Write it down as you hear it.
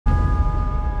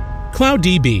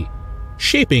CloudDB,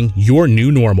 shaping your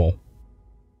new normal.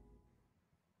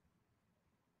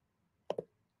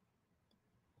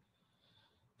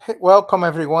 Welcome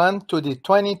everyone to the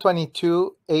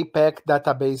 2022 APEC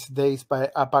Database Days by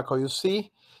Apaco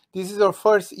UC. This is our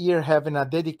first year having a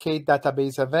dedicated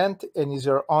database event, and it's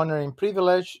our honor and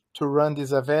privilege to run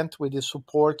this event with the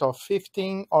support of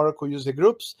 15 Oracle user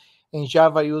groups and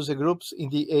Java user groups in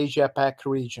the Asia-Pac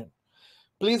region.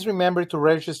 Please remember to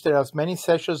register as many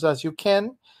sessions as you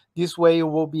can. This way you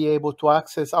will be able to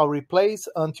access our replays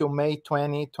until May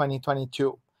 20,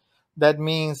 2022. That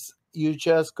means you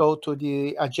just go to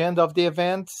the agenda of the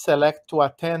event, select to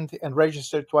attend and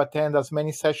register to attend as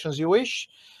many sessions you wish,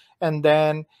 and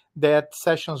then that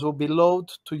sessions will be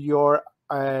loaded to your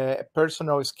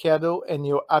personal schedule and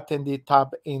your attendee tab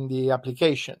in the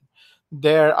application.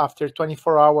 There, after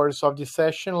 24 hours of the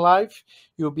session live,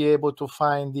 you'll be able to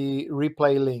find the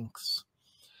replay links.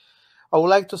 I would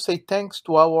like to say thanks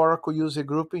to our Oracle user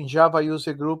group and Java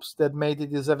user groups that made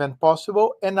this event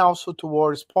possible, and also to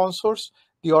our sponsors,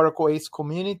 the Oracle ACE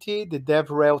community, the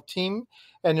DevRel team,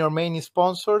 and your main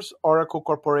sponsors, Oracle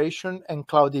Corporation and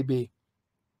CloudDB.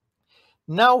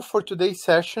 Now for today's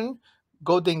session,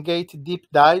 Golden Gate Deep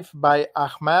Dive by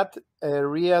Ahmad,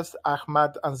 Riaz,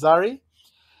 Ahmad, Ansari.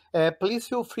 Please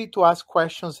feel free to ask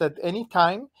questions at any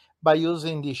time by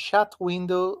using the chat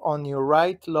window on your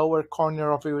right lower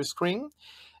corner of your screen.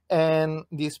 And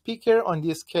the speaker, on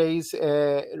this case,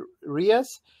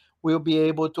 Riaz, will be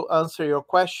able to answer your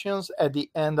questions at the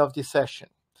end of the session.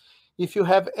 If you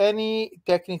have any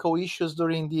technical issues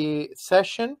during the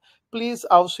session, please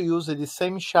also use the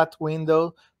same chat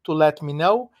window to let me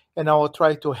know, and I will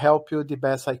try to help you the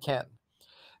best I can.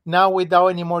 Now, without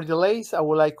any more delays, I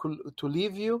would like to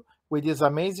leave you with this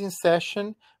amazing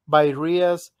session by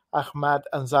Riaz, Ahmad,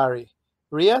 Ansari.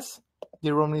 Riaz,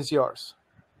 the room is yours.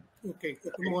 Okay,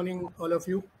 good morning, all of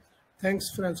you.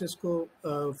 Thanks, Francisco,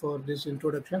 for this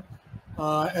introduction.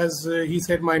 As he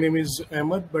said, my name is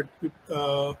Ahmad, but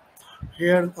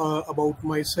here about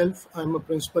myself, I'm a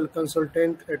principal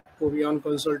consultant at Covian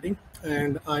Consulting,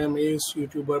 and I am a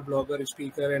YouTuber, blogger,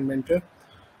 speaker, and mentor.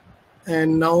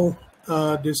 And now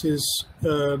this is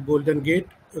Golden Gate.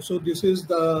 So this is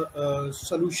the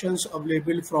solutions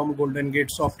available from Golden Gate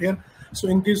software. So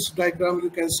in this diagram, you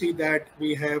can see that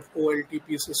we have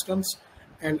OLTP systems.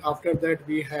 And after that,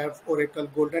 we have Oracle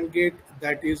Golden Gate,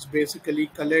 that is basically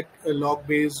collect a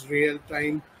log-based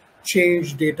real-time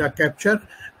change data capture.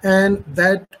 And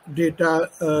that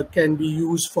data can be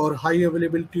used for high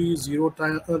availability, zero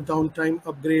downtime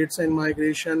upgrades and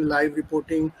migration, live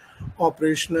reporting,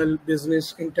 operational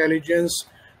business intelligence,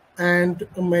 and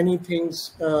many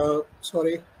things, we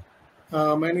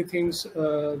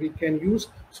can use.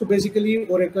 So basically,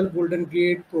 Oracle Golden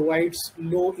Gate provides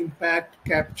low impact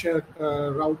capture,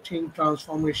 routing,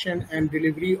 transformation, and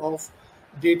delivery of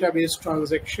database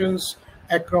transactions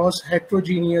across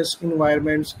heterogeneous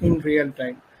environments in real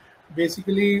time.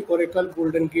 Basically, Oracle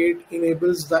Golden Gate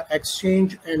enables the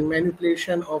exchange and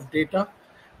manipulation of data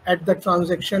at the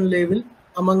transaction level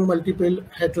among multiple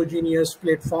heterogeneous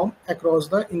platforms across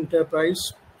the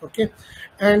enterprise. Okay,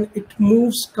 and it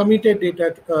moves committed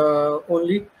data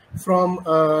only from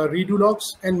redo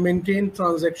logs and maintain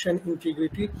transaction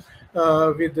integrity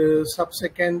with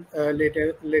sub-second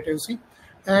latency.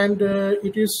 And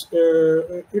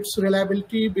its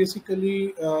reliability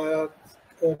basically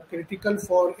critical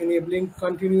for enabling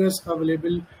continuous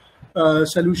available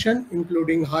solution,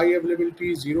 including high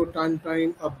availability, zero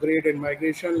downtime, upgrade and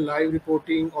migration, live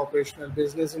reporting, operational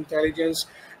business intelligence,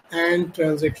 and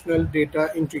transactional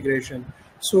data integration.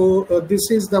 So this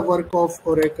is the work of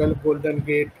Oracle Golden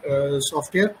Gate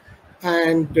software,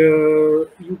 and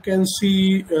you can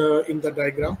see in the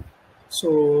diagram.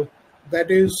 So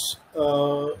that is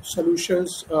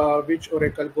solutions which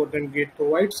Oracle Golden Gate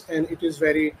provides, and it is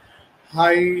very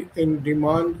high in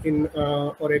demand in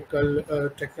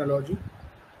Oracle technology.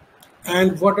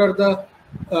 And what are the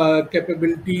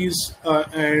capabilities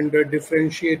and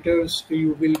differentiators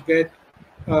you will get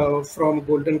from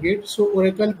Golden Gate? So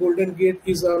Oracle Golden Gate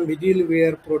is a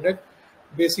middleware product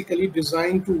basically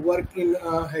designed to work in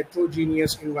a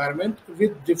heterogeneous environment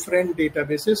with different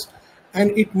databases,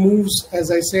 and it moves,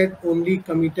 as I said, only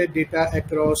committed data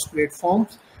across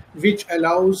platforms, which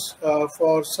allows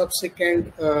for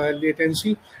sub-second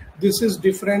latency. This is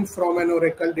different from an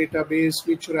Oracle database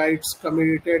which writes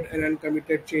committed and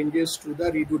uncommitted changes to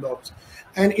the redo logs.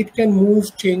 And it can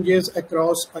move changes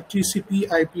across a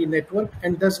TCP IP network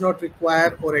and does not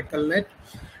require OracleNet.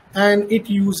 And it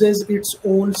uses its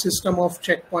own system of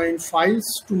checkpoint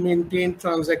files to maintain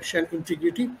transaction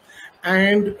integrity.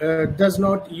 and does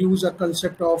not use a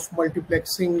concept of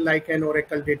multiplexing like an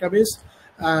Oracle database.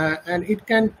 And it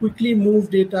can quickly move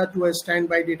data to a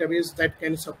standby database that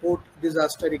can support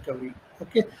disaster recovery.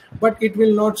 Okay, but it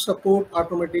will not support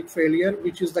automatic failure,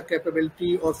 which is the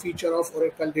capability or feature of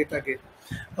Oracle Datagate.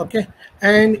 Okay,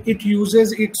 and it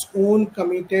uses its own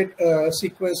committed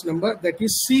sequence number, that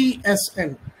is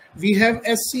CSN. We have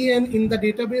SCN in the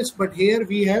database, but here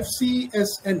we have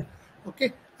CSN.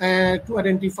 Okay, to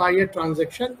identify a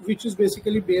transaction, which is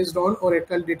basically based on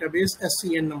Oracle database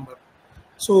SCN number.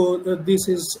 So this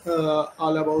is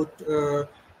all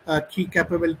about key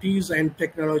capabilities and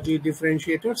technology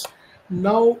differentiators.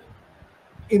 Now,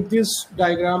 in this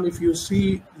diagram, if you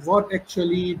see what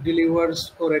actually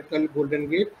delivers Oracle Golden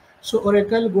Gate. So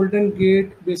Oracle Golden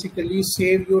Gate basically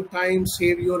save your time,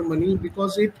 save your money,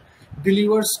 because it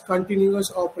delivers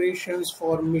continuous operations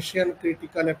for mission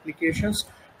critical applications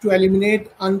to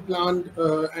eliminate unplanned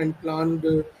and planned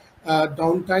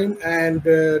downtime and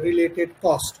related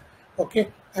cost.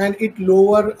 Okay, and it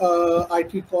lower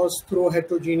IT costs through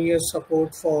heterogeneous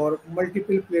support for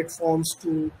multiple platforms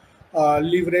to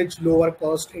leverage lower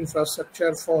cost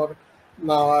infrastructure for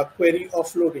query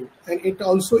offloading. And it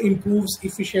also improves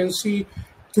efficiency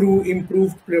through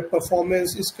improved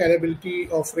performance, scalability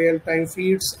of real-time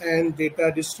feeds and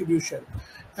data distribution.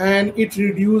 And it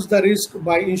reduces the risk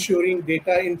by ensuring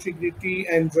data integrity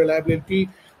and reliability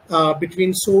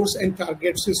between source and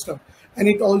target system. And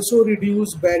it also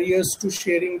reduces barriers to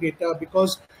sharing data,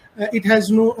 because it has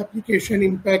no application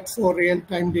impact for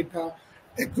real-time data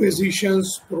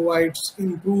acquisitions, provides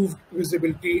improved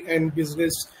visibility and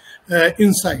business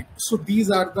insight. So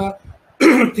these are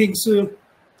the things,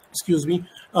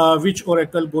 which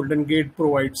Oracle Golden Gate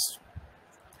provides.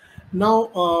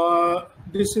 Now,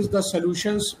 this is the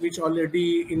solutions which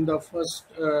already in the first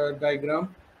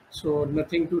diagram. So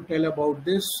nothing to tell about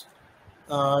this.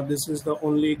 This is the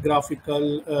only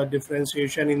graphical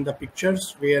differentiation in the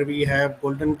pictures, where we have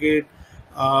Golden Gate,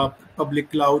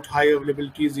 public cloud, high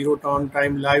availability, zero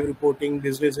downtime, live reporting,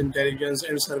 business intelligence,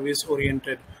 and service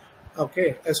oriented.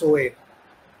 Okay, SOA.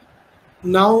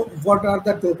 Now, what are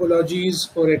the topologies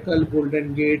Oracle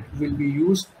Golden Gate will be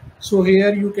used? So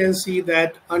here you can see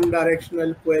that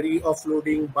unidirectional query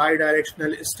offloading,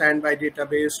 bidirectional standby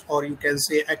database, or you can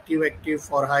say active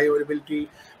for high availability,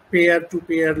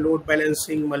 peer-to-peer load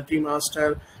balancing,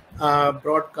 multi-master,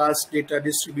 broadcast data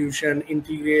distribution,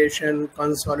 integration,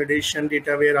 consolidation,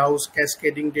 data warehouse,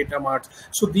 cascading data marts.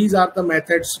 So these are the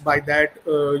methods by that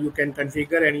you can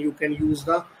configure and you can use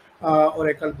the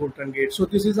Oracle Golden Gate. So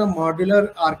this is a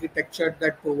modular architecture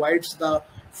that provides the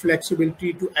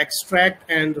flexibility to extract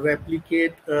and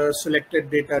replicate selected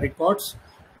data records,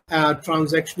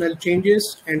 transactional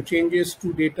changes and changes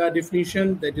to data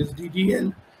definition, that is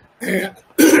DDL,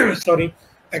 sorry,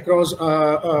 across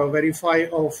a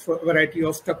variety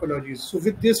of topologies. So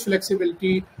with this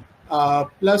flexibility,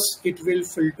 plus it will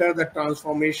filter the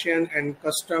transformation and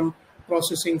custom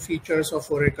processing features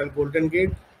of Oracle Golden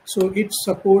Gate. So it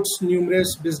supports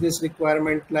numerous business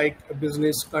requirements like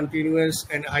business continuous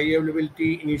and high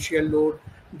availability, initial load,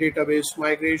 database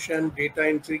migration, data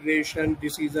integration,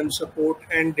 decision support,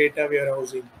 and data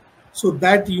warehousing. So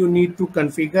that you need to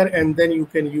configure, and then you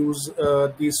can use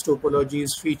these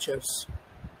topologies features.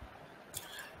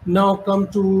 Now come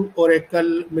to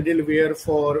Oracle middleware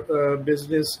for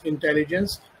business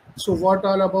intelligence. So what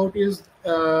all about is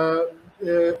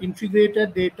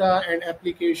integrated data and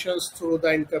applications through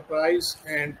the enterprise,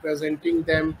 and presenting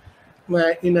them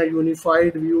in a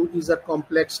unified view is a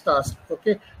complex task.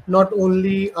 Okay, not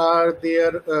only are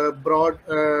there broad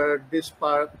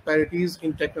disparities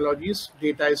in technologies,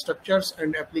 data structures,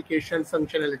 and application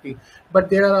functionality, but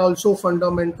there are also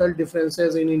fundamental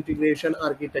differences in integration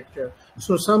architecture.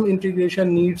 So some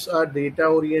integration needs are data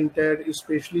oriented,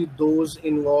 especially those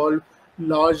involve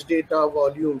large data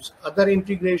volumes. Other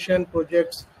integration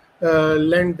projects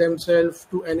lend themselves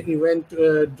to an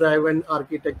event-driven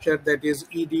architecture, that is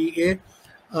EDA,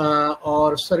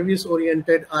 or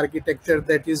service-oriented architecture,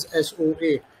 that is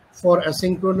SOA, for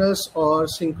asynchronous or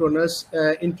synchronous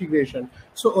integration.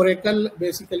 So Oracle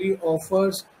basically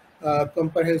offers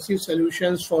comprehensive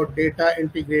solutions for data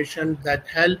integration that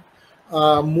help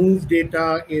move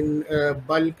data in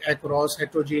bulk across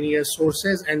heterogeneous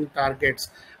sources and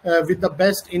targets with the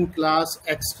best-in-class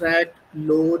extract,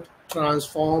 load,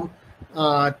 transform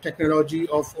technology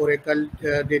of Oracle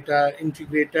Data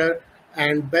Integrator,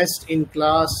 and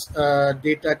best-in-class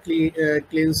data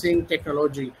cleansing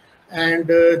technology.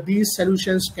 And these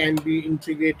solutions can be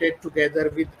integrated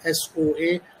together with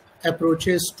SOA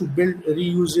approaches to build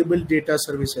reusable data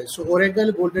services. So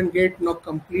Oracle Golden Gate now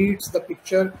completes the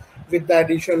picture with the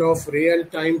addition of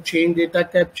real-time chain data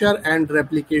capture and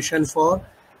replication for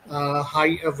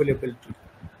high availability.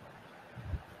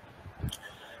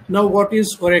 Now, what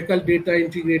is Oracle Data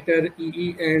Integrator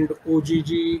EE and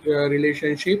OGG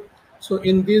relationship? So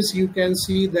in this, you can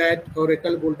see that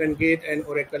Oracle Golden Gate and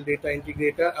Oracle Data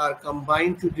Integrator are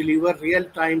combined to deliver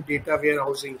real-time data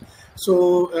warehousing.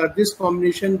 So this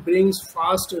combination brings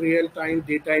fast real-time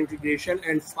data integration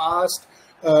and fast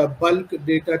bulk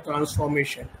data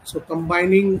transformation. So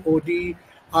combining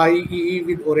ODIEE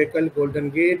with Oracle Golden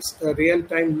Gates,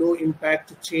 real-time low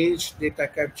impact change data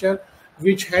capture,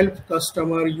 which help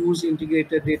customer use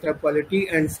integrated data quality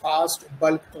and fast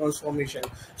bulk transformation.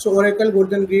 So Oracle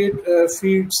Golden Gate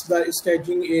feeds the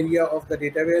staging area of the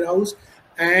data warehouse,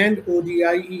 and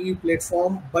ODIEE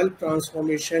platform bulk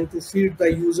transformation to feed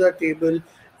the user table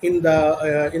in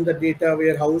the data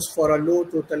warehouse for a low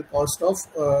total cost of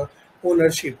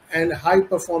ownership and high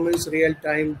performance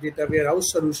real-time data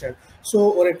warehouse solution.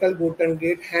 So Oracle Golden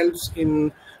Gate helps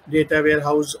in data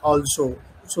warehouse also.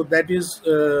 So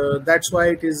that's why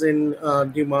it is in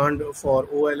demand for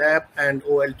OLAP and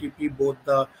OLTP, both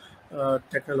the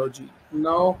technology.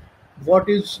 Now, what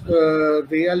is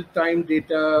real-time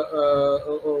data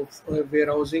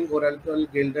warehousing, Oracle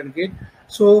Golden Gate?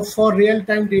 So for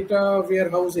real-time data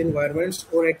warehouse environments,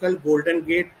 Oracle Golden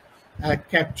Gate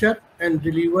capture and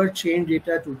deliver chain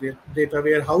data to the data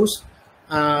warehouse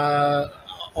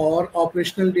or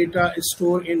operational data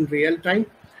stored in real time.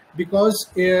 Because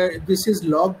this is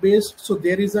log based, so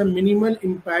there is a minimal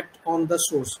impact on the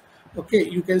source. Okay,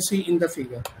 you can see in the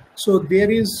figure. So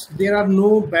there are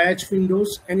no batch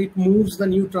windows, and it moves the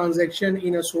new transaction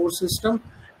in a source system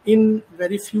in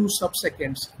very few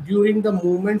subseconds. During the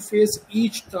movement phase,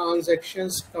 each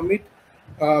transaction's commit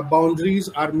boundaries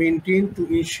are maintained to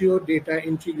ensure data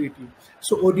integrity.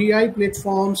 So ODI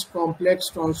platforms complex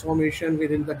transformation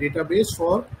within the database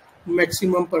for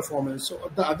maximum performance.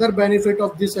 So the other benefit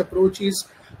of this approach is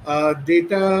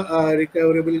data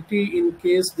recoverability in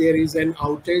case there is an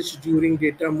outage during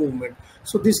data movement.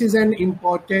 So this is an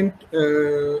important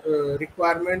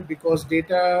requirement because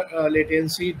data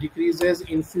latency decreases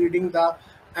in feeding the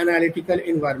analytical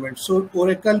environment. So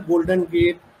Oracle Golden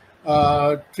Gate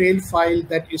trail file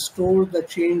that store the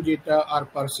change data are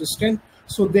persistent,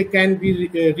 so they can be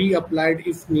reapplied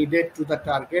if needed to the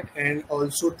target and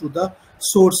also to the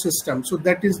source system. So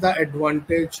that is the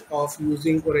advantage of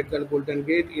using Oracle Golden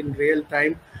Gate in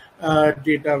real-time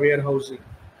data warehousing.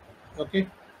 Okay.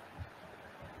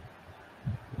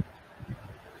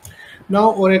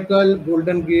 Now Oracle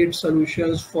Golden Gate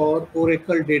solutions for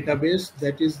Oracle database,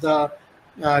 that is the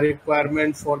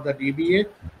requirement for the DBA.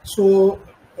 So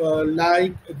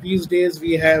like these days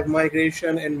we have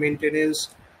migration and maintenance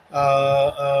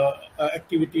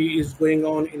activity is going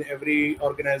on in every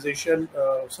organization.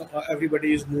 So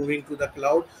everybody is moving to the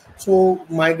cloud. So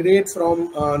migrate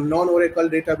from non-Oracle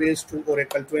database to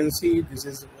Oracle 20. This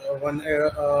is one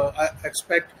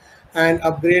aspect. And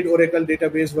upgrade Oracle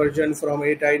database version from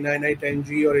 8i, 9i,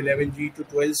 10G or 11G to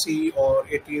 12C or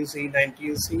 18C,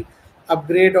 19C.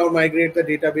 Upgrade or migrate the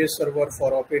database server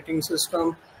for operating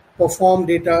system. Perform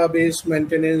database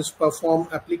maintenance, perform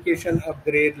application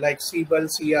upgrade like Siebel,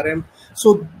 CRM.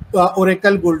 So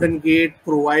Oracle Golden Gate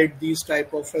provide these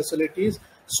type of facilities.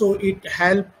 So it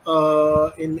help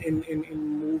in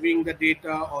moving the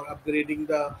data or upgrading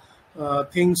the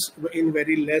things in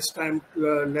very less time.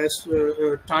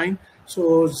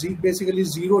 So basically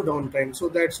zero downtime. So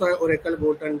that's why Oracle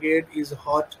Golden Gate is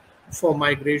hot for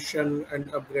migration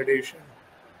and upgradation.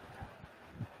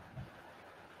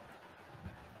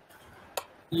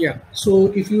 Yeah, so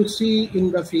if you see in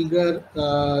the figure,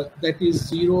 that is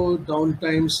zero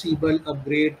downtime, Siebel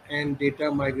upgrade and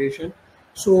data migration.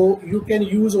 So you can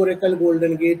use Oracle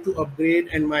Golden Gate to upgrade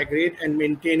and migrate and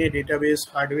maintain a database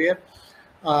hardware,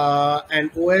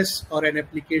 an OS or an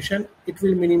application. It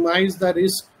will minimize the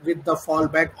risk with the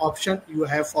fallback option. You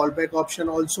have fallback option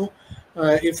also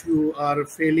if you are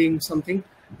failing something.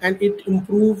 And it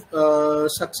improve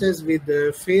success with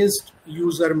phased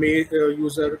user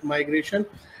migration.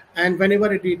 And whenever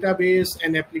a database,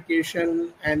 an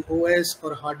application, an OS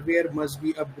or hardware must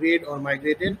be upgraded or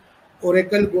migrated,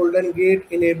 Oracle Golden Gate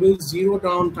enables zero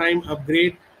downtime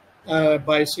upgrade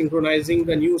by synchronizing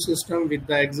the new system with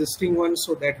the existing one,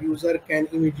 so that user can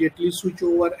immediately switch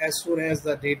over as soon as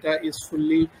the data is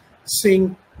fully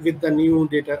synced with the new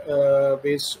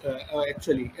database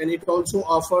actually. And it also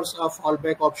offers a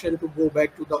fallback option to go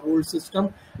back to the old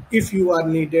system if you are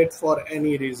needed for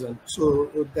any reason. So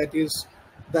that is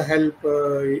the help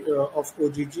of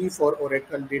OGG for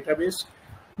Oracle database.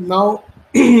 Now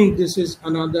this is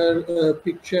another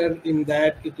picture. In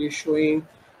that it is showing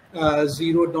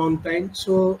zero downtime.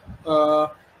 So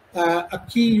a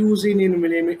key use in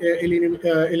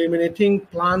eliminating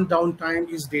planned downtime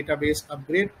is database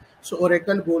upgrade. So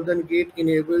Oracle Golden Gate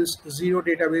enables zero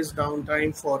database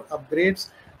downtime for upgrades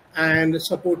and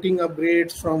supporting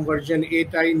upgrades from version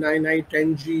 8i, 9i,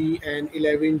 10G, and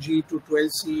 11G to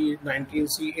 12C,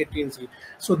 19C, 18C.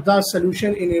 So the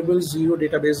solution enables zero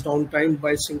database downtime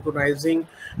by synchronizing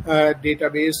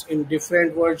database in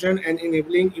different version and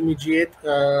enabling immediate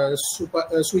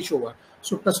switchover.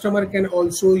 So customer can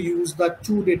also use the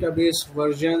two database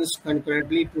versions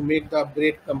concurrently to make the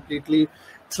upgrade completely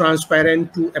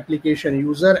transparent to application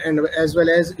user, and as well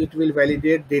as it will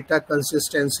validate data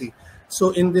consistency.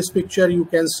 So in this picture, you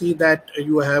can see that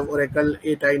you have Oracle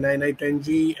 8i, 9i,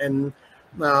 10G, and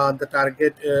the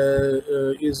target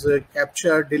is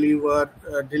capture,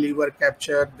 deliver,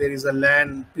 capture. There is a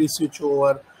LAN, pre-switch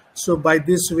over. So by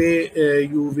this way,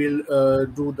 you will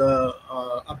do the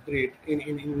upgrade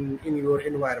in your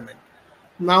environment.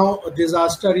 Now,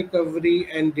 disaster recovery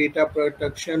and data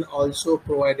protection also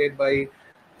provided by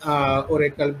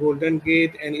Oracle Golden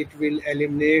Gate, and it will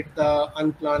eliminate the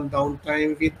unplanned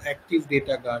downtime with Active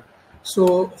Data Guard.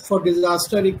 So for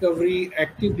disaster recovery,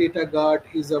 Active Data Guard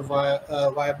is a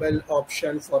viable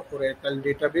option for Oracle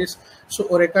database. So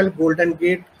Oracle Golden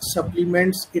Gate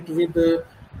supplements it with the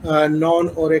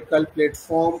non-Oracle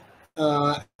platform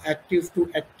active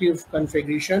to active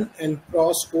configuration and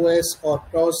cross OS or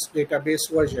cross database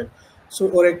version. So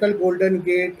Oracle Golden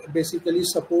Gate basically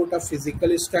support a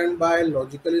physical standby,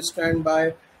 logical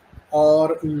standby,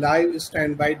 or live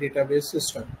standby database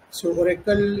system. So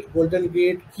Oracle Golden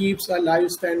Gate keeps a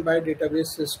live standby database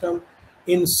system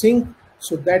in sync,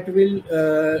 so that will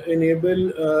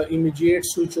enable immediate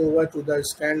switch over to the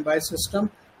standby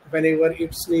system whenever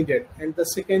it's needed. And the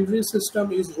secondary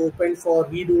system is open for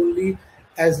read-only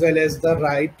as well as the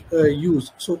write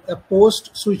use. So a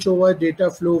post switchover data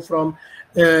flow from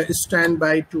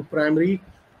standby to primary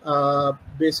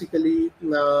basically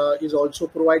is also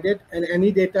provided, and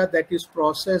any data that is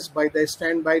processed by the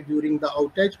standby during the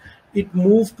outage, it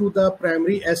moves to the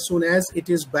primary as soon as it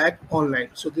is back online.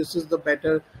 So this is the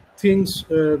better things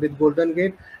with Golden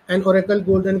Gate. And Oracle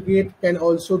Golden Gate can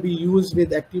also be used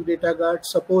with Active Data Guard.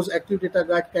 Suppose Active Data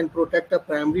Guard can protect a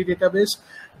primary database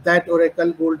that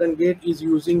Oracle Golden Gate is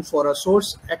using for a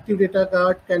source. Active Data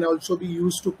Guard can also be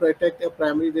used to protect a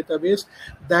primary database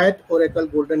that Oracle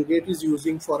Golden Gate is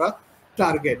using for a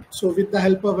target. So with the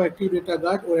help of Active Data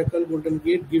Guard, Oracle Golden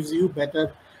Gate gives you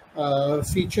better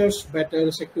features, better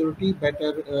security,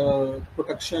 better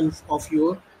protection of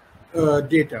your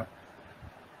data.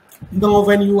 Now,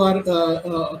 when you are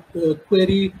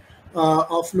query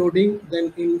offloading,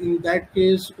 then in that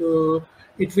case,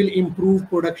 it will improve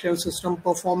production system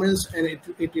performance, and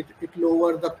it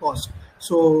lower the cost.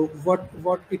 So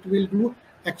what it will do,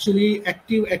 actually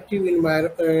active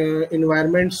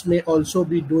environments may also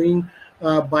be doing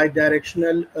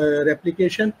bidirectional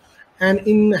replication. And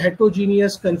in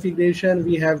heterogeneous configuration,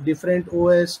 we have different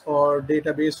OS or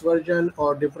database version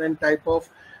or different type of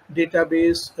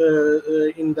database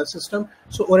in the system.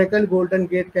 So Oracle Golden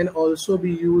Gate can also be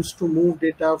used to move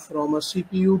data from a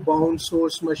CPU bound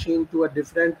source machine to a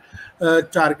different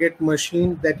target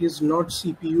machine that is not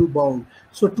CPU bound.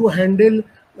 So to handle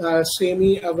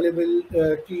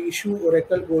semi-availability issue,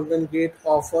 Oracle Golden Gate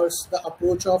offers the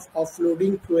approach of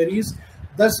offloading queries,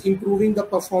 thus improving the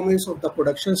performance of the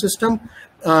production system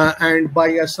and by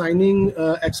assigning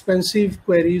expensive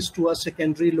queries to a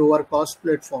secondary lower cost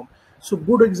platform. So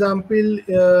good example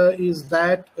is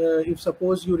that if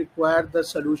suppose you require the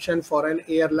solution for an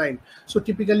airline. So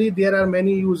typically there are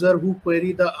many users who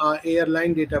query the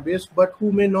airline database, but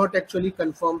who may not actually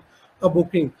confirm a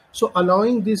booking. So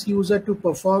allowing this user to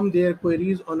perform their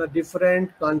queries on a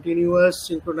different continuous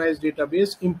synchronized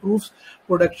database improves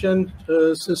production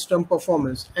system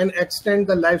performance and extend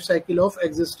the life cycle of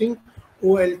existing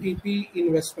OLTP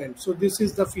investment. So this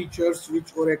is the features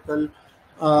which Oracle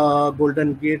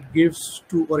Golden Gate gives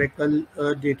to Oracle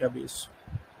database.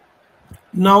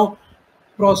 Now,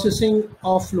 processing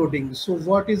offloading. So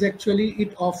what is actually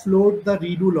it offload the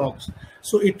redo logs.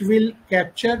 So it will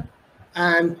capture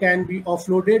and can be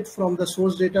offloaded from the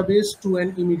source database to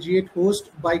an immediate host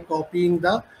by copying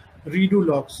the redo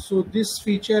logs. So this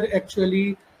feature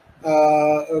actually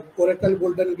Oracle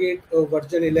Golden Gate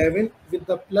version 11 with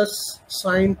the plus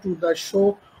sign to the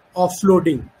show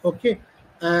offloading. Okay.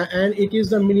 And it is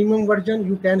the minimum version.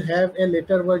 You can have a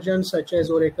later version such as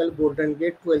Oracle Golden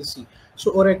Gate 12C.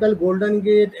 So Oracle Golden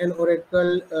Gate and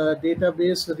Oracle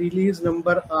database release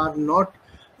number are not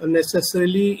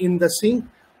necessarily in the sync.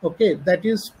 Okay, that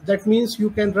means you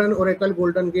can run Oracle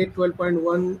Golden Gate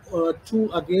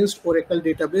 12.12 against Oracle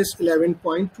Database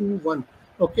 11.21.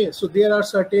 Okay, so there are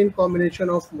certain combination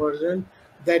of version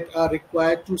that are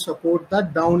required to support the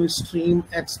downstream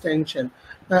extraction.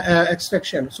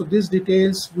 So these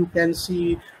details you can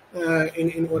see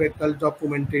in Oracle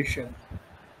documentation.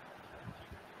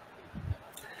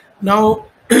 Now,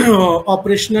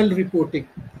 operational reporting.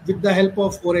 With the help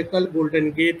of Oracle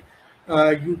Golden Gate,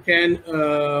 you can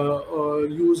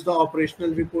use the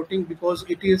operational reporting because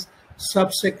it is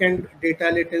sub-second data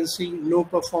latency, no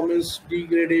performance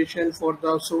degradation for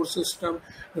the source system,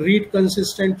 read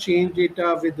consistent change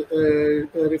data with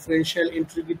referential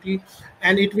integrity,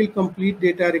 and it will complete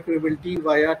data recoverability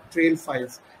via trail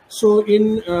files. So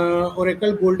in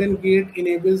Oracle Golden Gate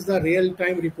enables the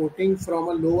real-time reporting from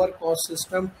a lower cost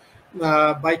system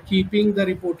by keeping the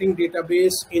reporting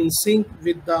database in sync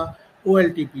with the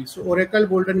OLTP. So Oracle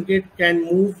Golden Gate can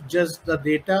move just the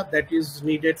data that is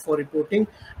needed for reporting,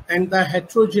 and the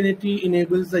heterogeneity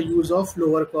enables the use of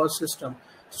lower cost system.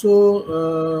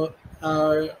 So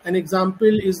an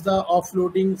example is the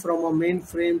offloading from a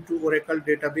mainframe to Oracle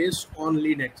database on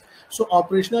Linux. So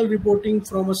operational reporting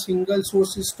from a single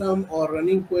source system or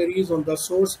running queries on the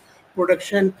source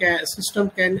production system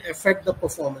can affect the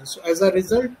performance. So as a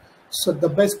result, so the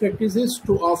best practice is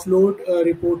to offload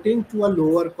reporting to a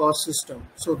lower cost system.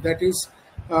 So that is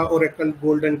Oracle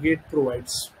Golden Gate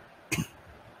provides.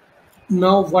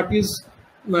 Now, what is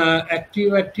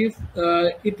active?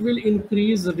 It will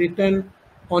increase return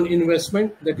on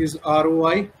investment, that is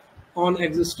ROI, on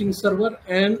existing server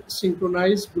and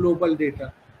synchronize global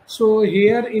data. So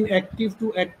here in active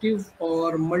to active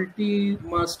or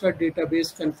multi-master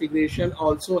database configuration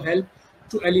also help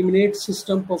to eliminate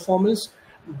system performance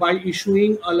by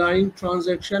issuing aligned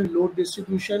transaction load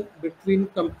distribution between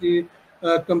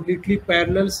completely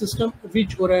parallel system,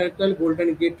 which Oracle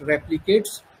Golden Gate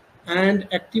replicates. And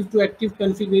active to active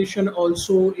configuration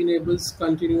also enables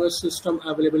continuous system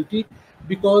availability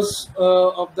because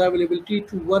of the availability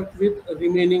to work with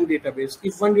remaining database.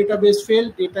 If one database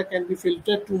fails, data can be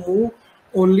filtered to move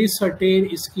only certain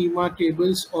schema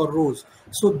tables or rows,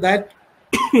 so that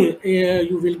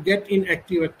you will get in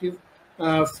active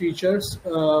features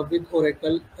with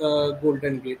Oracle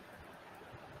Golden Gate.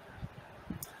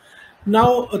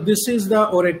 Now, this is the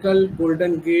Oracle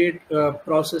Golden Gate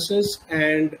processes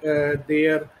and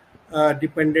their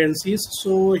dependencies.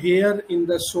 So here in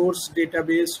the source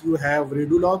database, you have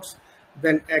redo logs,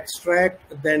 then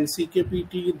extract, then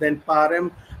CKPT, then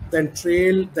parm, then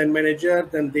trail, then manager,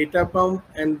 then data pump,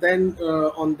 and then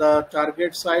on the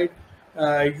target side,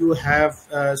 you have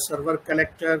server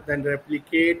collector, then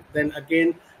replicate, then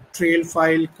again trail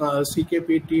file,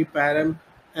 CKPT, parm,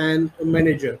 and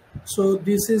manager. So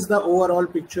this is the overall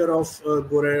picture of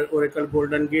Oracle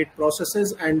Golden Gate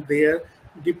processes and their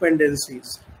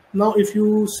dependencies. Now, if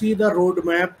you see the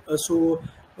roadmap,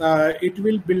 it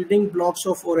will building blocks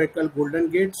of Oracle Golden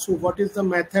Gate. So what is the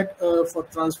method for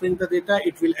transferring the data?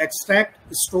 It will extract,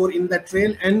 store in the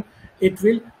trail, and it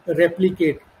will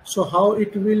replicate. So how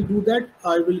it will do that?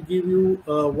 I will give you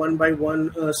one by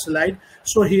one slide.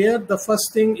 So here, the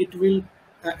first thing it will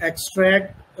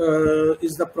extract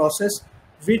is the process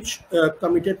which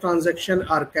committed transaction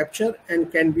are captured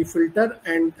and can be filtered,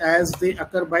 and as they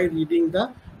occur by reading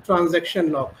the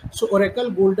transaction log. So Oracle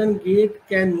Golden Gate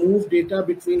can move data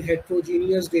between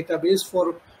heterogeneous database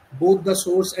for both the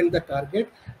source and the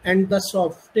target, and the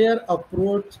software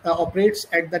operates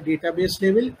at the database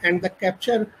level, and the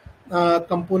capture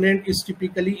component is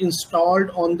typically installed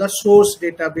on the source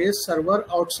database server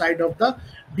outside of the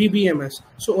DBMS.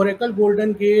 So Oracle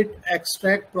Golden Gate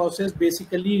extract process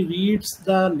basically reads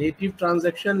the native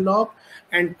transaction log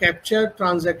and capture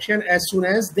transaction as soon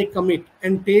as they commit,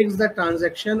 and takes the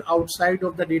transaction outside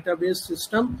of the database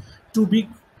system to be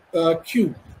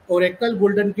queued. Oracle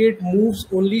Golden Gate moves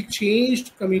only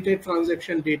changed committed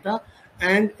transaction data,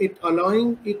 and it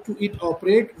allowing it to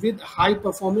operate with high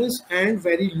performance and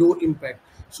very low impact.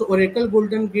 So Oracle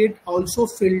Golden Gate also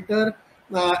filter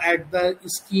at the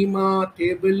schema,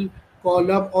 table,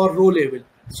 column, or row level.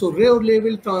 So row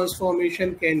level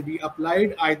transformation can be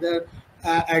applied either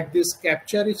at this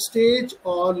capture stage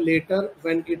or later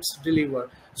when it's delivered.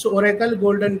 So Oracle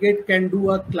Golden Gate can do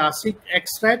a classic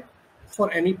extract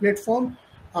for any platform.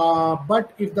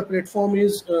 But if the platform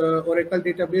is Oracle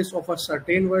database of a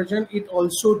certain version, it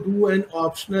also do an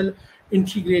optional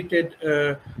integrated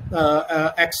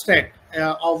extract.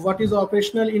 Of what is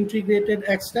operational integrated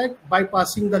extract?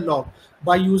 Bypassing the log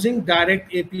by using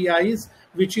direct APIs,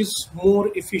 which is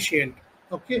more efficient.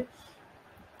 Okay.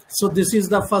 So this is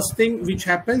the first thing which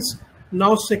happens.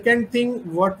 Now, second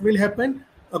thing, what will happen?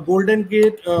 A Golden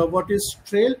Gate, what is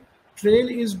trail? Trail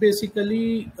is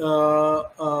basically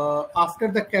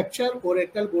after the capture,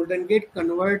 Oracle Golden Gate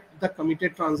convert the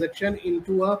committed transaction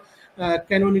into a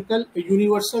canonical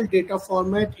universal data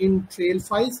format in trail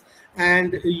files,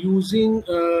 and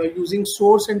using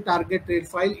source and target trail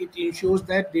file, it ensures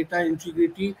that data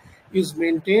integrity is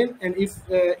maintained, and if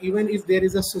even if there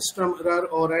is a system error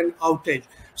or an outage.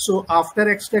 So after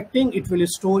extracting, it will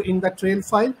store in the trail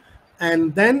file,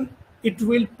 and then it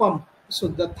will pump. So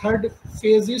the third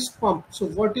phase is pump. So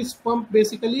what is pump?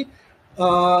 Basically,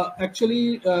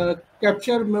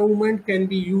 capture movement can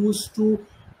be used to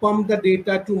pump the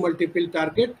data to multiple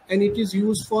target, and it is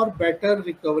used for better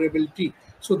recoverability.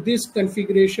 So this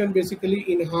configuration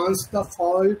basically enhance the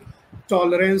fault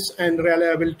tolerance and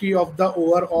reliability of the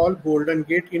overall Golden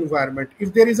Gate environment.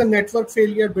 If there is a network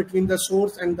failure between the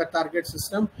source and the target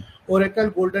system, Oracle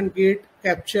Golden Gate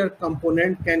capture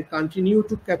component can continue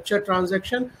to capture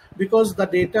transaction, because the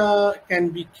data can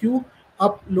be queued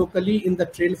up locally in the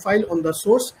trail file on the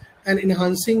source, and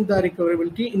enhancing the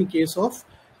recoverability in case of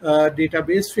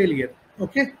database failure.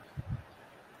 Okay.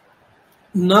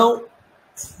 Now,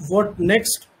 what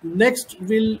next? Next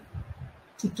will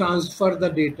to transfer the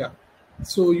data.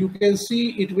 So you can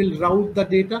see it will route the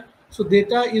data. So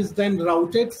data is then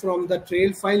routed from the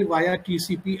trail file via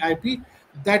TCP IP,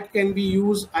 that can be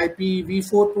used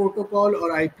IPv4 protocol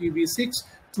or IPv6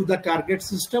 to the target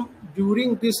system.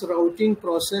 During this routing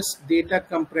process, data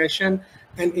compression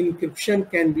and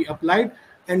encryption can be applied,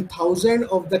 and thousands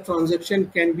of the transaction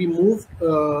can be moved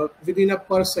within a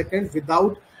per second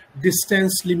without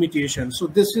distance limitation. So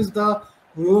this is the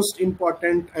most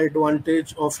important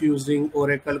advantage of using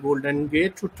Oracle Golden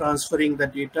Gate to transferring the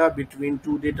data between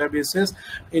two databases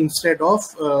instead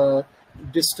of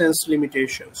distance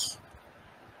limitations.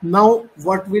 Now,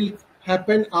 what will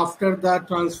happen after the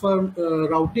transfer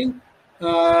routing?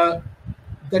 The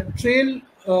trail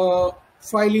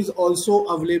file is also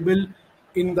available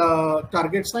in the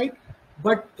target site,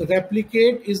 but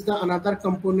replicate is the another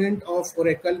component of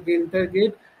Oracle Golden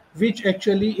Gate, which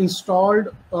actually installed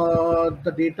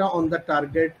the data on the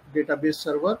target database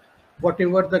server.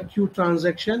 Whatever the queue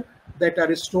transaction that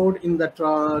are stored in the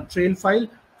trail file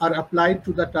are applied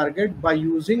to the target by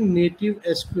using native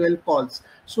SQL calls.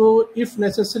 So if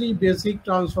necessary, basic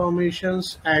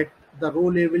transformations at the row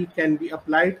level can be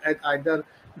applied at either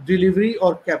delivery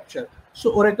or capture.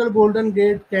 So Oracle Golden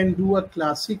Gate can do a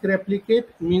classic replicate,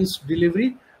 means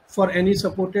delivery, for any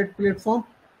supported platform.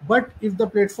 But if the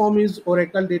platform is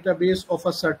Oracle database of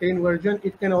a certain version,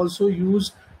 it can also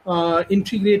use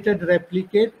integrated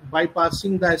replicate,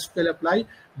 bypassing the SQL apply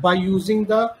by using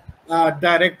the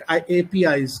direct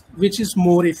APIs, which is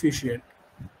more efficient.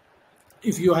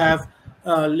 If you have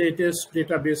latest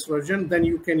database version, then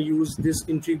you can use this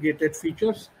integrated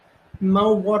features.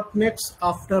 Now, what next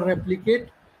after replicate?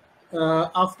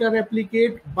 After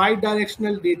replicate,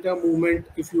 bidirectional data movement,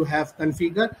 if you have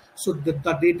configured, so the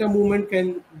data movement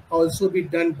can also be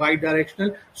done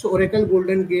bidirectional. So Oracle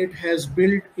Golden Gate has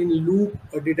built in loop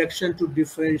deduction to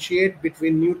differentiate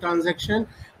between new transaction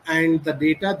and the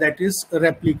data that is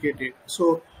replicated.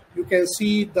 So you can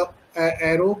see the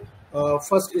arrow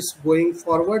first is going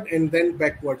forward and then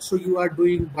backward. So you are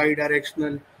doing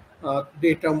bidirectional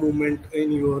data movement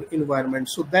in your environment.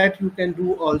 So that you can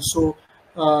do also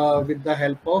with the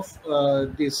help of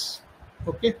this.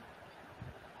 Okay.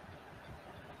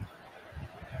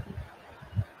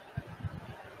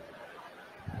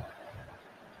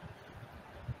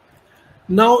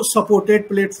 Now, supported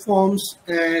platforms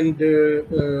and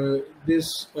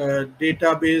this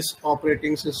database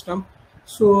operating system.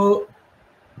 So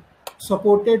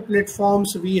supported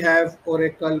platforms, we have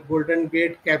Oracle Golden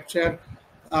Gate capture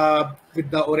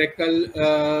with the Oracle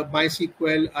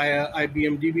MySQL,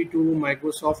 IBM DB2,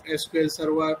 Microsoft SQL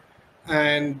Server,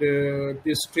 and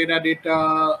this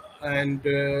Teradata and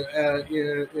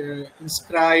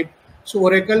Inscribe. So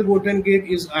Oracle Golden Gate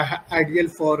is ideal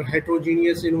for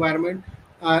heterogeneous environment.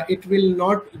 It will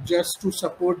not just to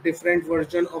support different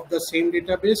version of the same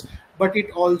database, but it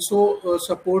also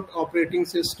support operating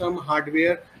system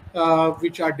hardware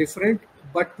which are different,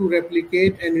 but to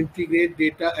replicate and integrate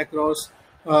data across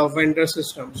vendor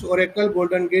systems. So Oracle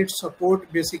Golden Gate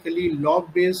support basically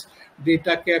log-based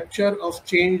data capture of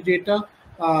change data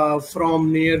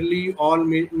from nearly all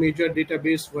major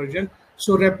database version.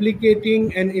 So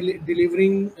replicating and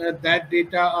delivering that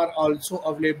data are also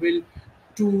available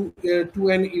to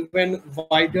an even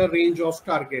wider range of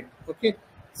target. Okay.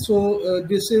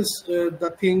 This is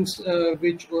the things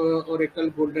which Oracle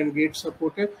Golden Gate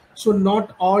supported. So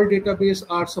not all database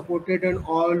are supported and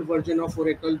all version of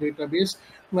Oracle database.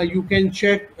 Well, you can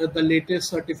check the latest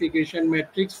certification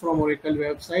metrics from Oracle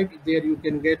website. There you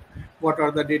can get what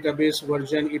are the database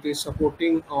version it is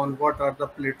supporting on what are the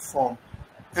platform.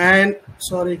 And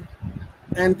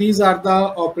these are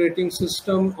the operating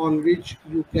system on which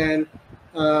you can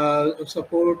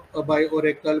support by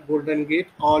Oracle Golden Gate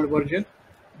all version,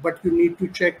 but you need to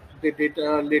check the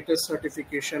latest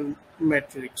certification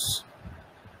metrics.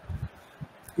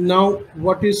 Now,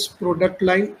 what is product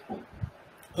line?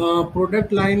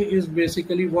 Product line is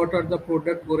basically what are the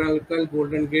product Oracle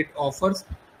Golden Gate offers.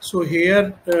 So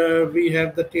here we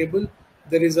have the table.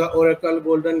 There is a Oracle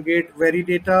Golden Gate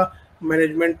Veridata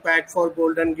management pack for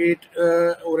Golden Gate,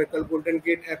 Oracle Golden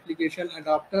Gate application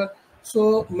adapter.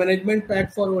 So management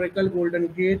pack for Oracle Golden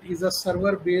Gate is a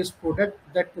server-based product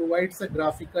that provides a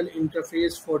graphical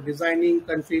interface for designing,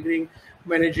 configuring,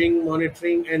 managing,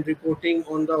 monitoring, and reporting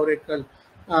on the Oracle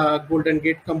Golden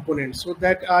Gate components, so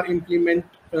that are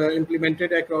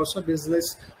implemented across a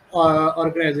business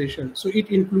organization. So it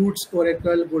includes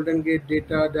Oracle Golden Gate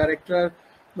Data Director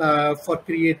for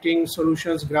creating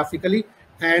solutions graphically,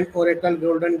 and Oracle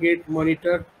Golden Gate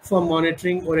Monitor for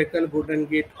monitoring Oracle Golden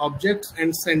Gate objects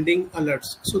and sending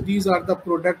alerts. So these are the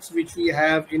products which we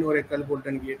have in Oracle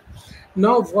Golden Gate.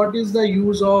 Now, what is the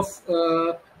use of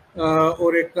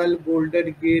Oracle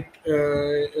Golden Gate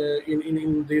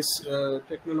in this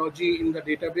technology in the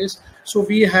database? So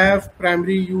we have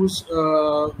primary use.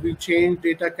 We change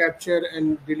data capture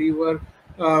and deliver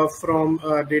from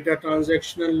data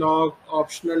transactional log,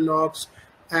 optional logs.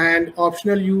 And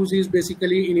optional use is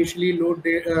basically initially load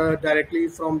directly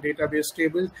from database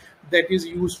tables. That is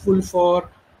useful for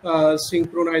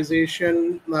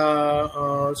synchronizing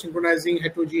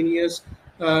heterogeneous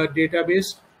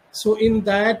database. So in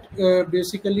that,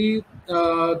 basically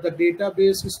the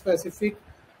database is specific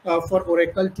for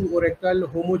Oracle to Oracle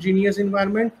homogeneous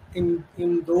environment. In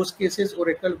those cases,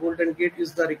 Oracle Golden Gate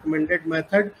is the recommended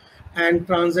method, and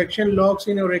transaction logs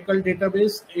in Oracle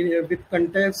database with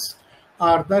context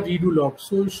are the redo logs.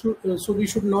 So we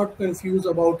should not confuse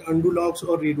about undo logs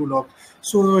or redo logs.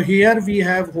 So here we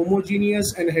have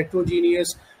homogeneous and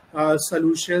heterogeneous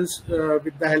solutions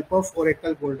with the help of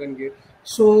Oracle Golden Gate.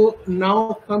 So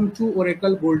now come to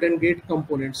Oracle Golden Gate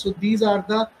components. So these are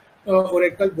the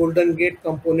Oracle Golden Gate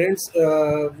components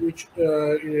which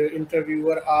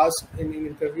interviewer asked in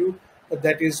interview.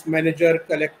 That is manager,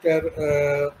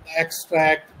 collector,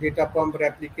 extract, data pump,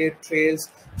 replicate, trails,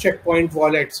 checkpoint,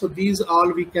 wallet. So these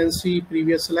all we can see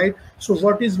previous slide. So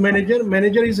what is manager?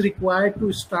 Manager is required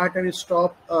to start and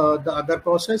stop the other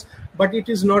process, but it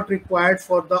is not required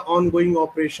for the ongoing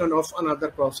operation of another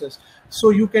process.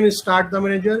 So you can start the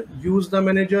manager, use the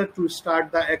manager to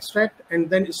start the extract, and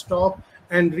then stop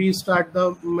and restart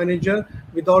the manager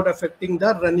without affecting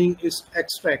the running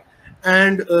extract.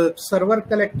 And server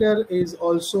collector is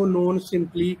also known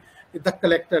simply the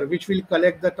collector, which will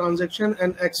collect the transaction,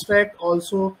 and extract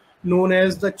also known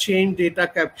as the chain data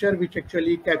capture, which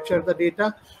actually capture the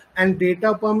data. And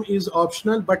data pump is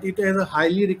optional, but it is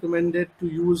highly recommended to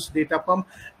use data pump.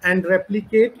 And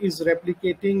replicate is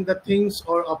replicating the things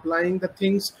or applying the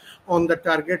things on the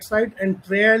target side. And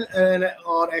trail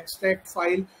or extract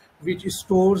file, which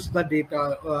stores the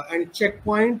data. And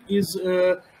checkpoint is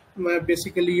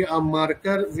basically a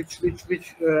marker which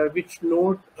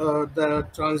note the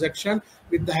transaction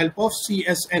with the help of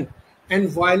CSN.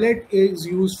 And wallet is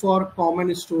used for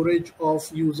common storage of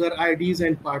user IDs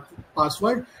and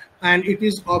password, and it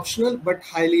is optional but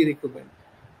highly recommended.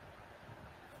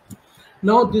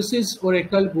 Now this is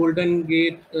Oracle Golden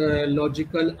Gate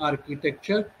logical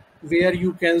architecture, where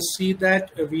you can see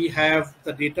that we have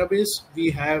the database,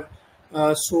 we have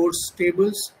source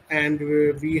tables, and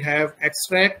we have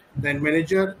extract, then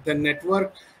manager, then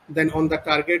network. Then on the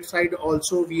target side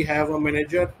also we have a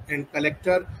manager and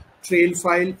collector, trail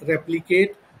file,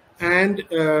 replicate, and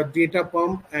data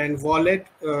pump and wallet,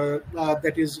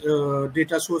 that is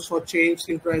data source for change,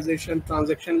 synchronization,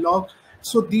 transaction log.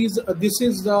 So this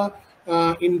is the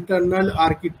internal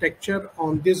architecture.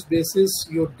 On this basis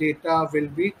your data will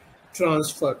be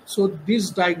transferred. So this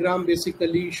diagram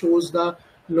basically shows the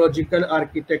logical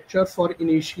architecture for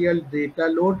initial data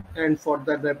load and for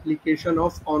the replication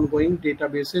of ongoing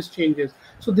databases changes.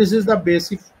 So this is the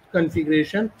basic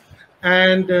configuration.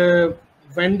 And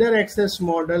vendor access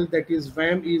model, that is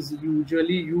VAM, is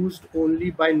usually used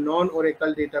only by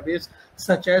non-Oracle database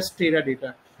such as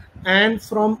Teradata. And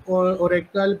from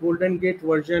Oracle Golden Gate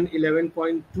version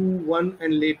 11.21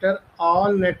 and later,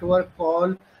 all network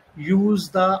call use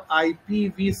the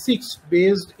IPv6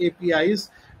 based APIs,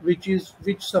 which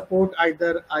support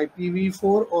either IPv4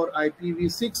 or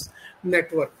IPv6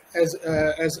 network as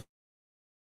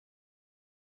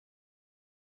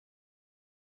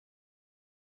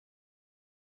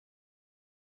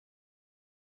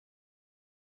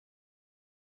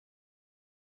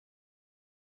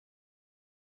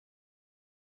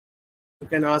you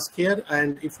can ask here,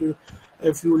 and if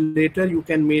you later you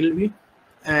can mail me,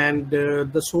 and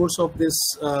the source of this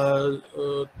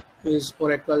is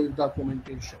Oracle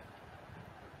documentation.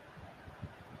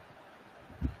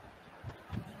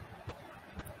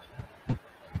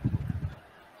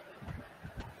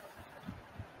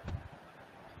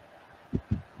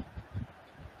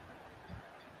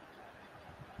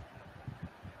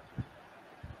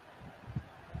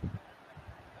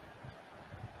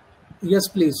 Yes,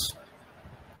 please.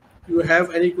 You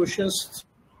have any questions,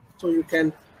 so you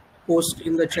can post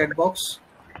in the chat box.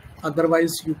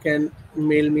 Otherwise, you can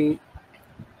mail me.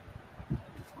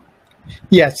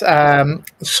 Yes,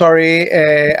 sorry,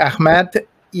 Ahmad.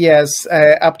 Yes,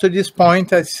 up to this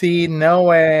point, I see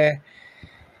no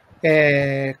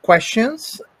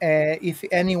questions. If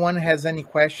anyone has any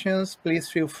questions, please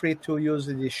feel free to use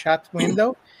the chat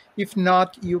window. If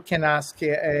not, you can ask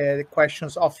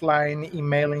questions offline,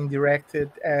 emailing directed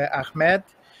Ahmed,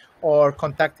 or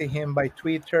contacting him by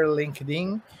Twitter,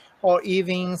 LinkedIn, or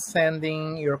even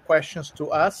sending your questions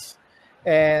to us,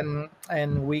 and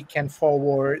we can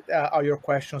forward all your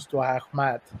questions to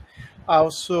Ahmed.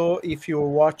 Also, if you're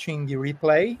watching the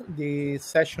replay, the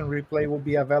session replay will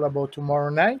be available tomorrow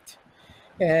night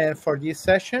for this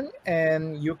session.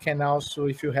 And you can also,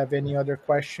 if you have any other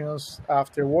questions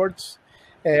afterwards,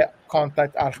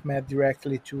 contact Ahmed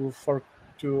directly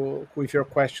with your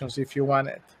questions if you want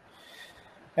it.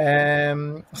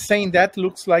 Saying that,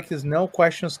 looks like there's no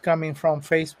questions coming from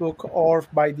Facebook or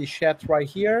by the chat right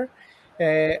here.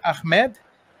 Ahmed,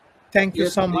 thank you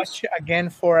so much again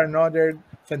for another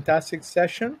fantastic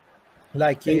session,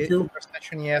 like your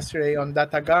session yesterday on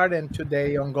DataGuard and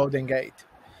today on Golden Gate.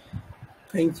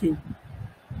 Thank you.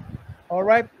 All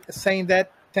right. Saying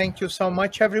that, thank you so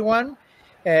much, everyone.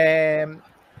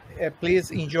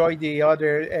 Please enjoy the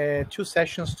other 2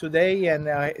 sessions today, and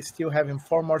still having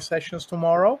 4 more sessions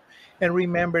tomorrow. And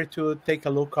remember to take a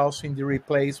look also in the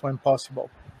replays when possible.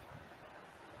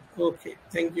 Okay.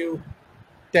 Thank you.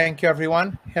 Thank you,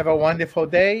 everyone. Have a wonderful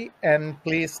day, and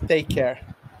please take care.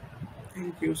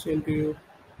 Thank you. Same to you.